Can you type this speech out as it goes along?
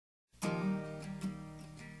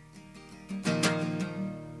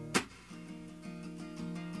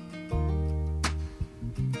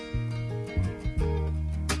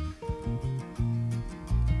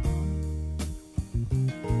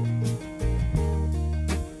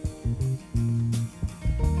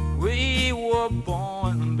were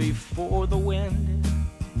born before the wind,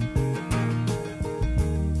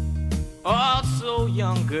 also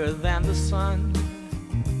younger than the sun.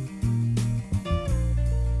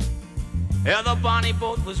 Yeah, the bonnie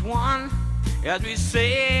boat was one as we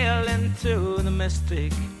sail into the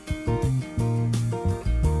mystic.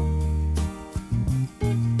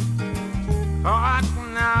 I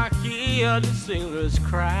can now hear the sailors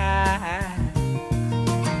cry,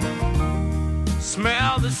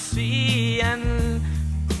 smell the sea and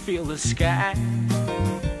feel the sky.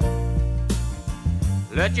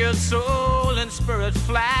 Let your soul and spirit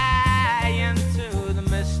fly into the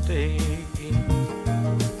mystic.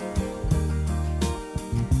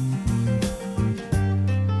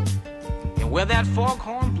 And where that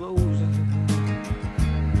foghorn blows,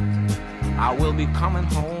 I will be coming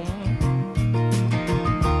home.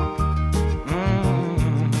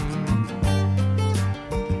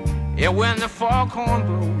 Yeah, when the foghorn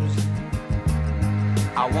blows,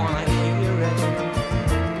 I wanna hear it.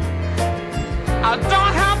 I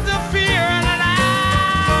don't have to fear it, and I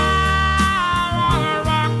wanna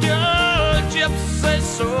rock your gypsy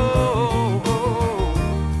soul,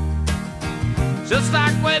 just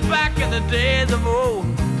like way back in the days of old.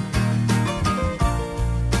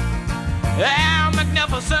 Yeah,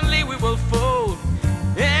 magnificently we will fold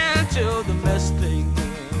into the mystic.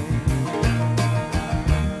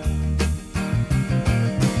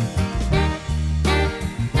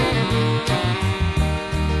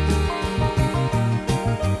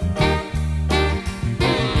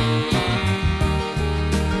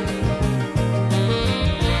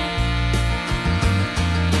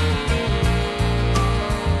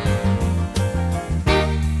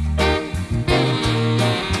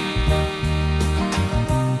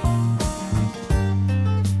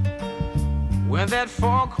 When that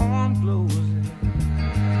foghorn blows,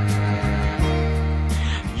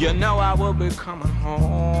 you know I will be coming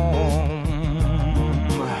home.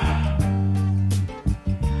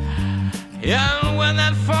 Yeah, and when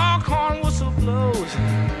that foghorn whistle blows,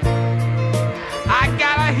 I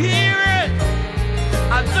gotta hear it.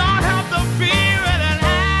 I don't have to fear it, and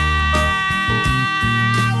I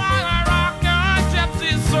wanna rock your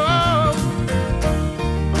gypsy soul,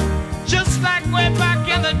 just like way back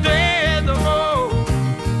in the days of old.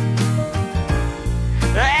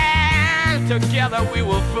 Together we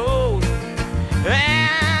will fold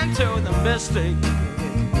into the mystic.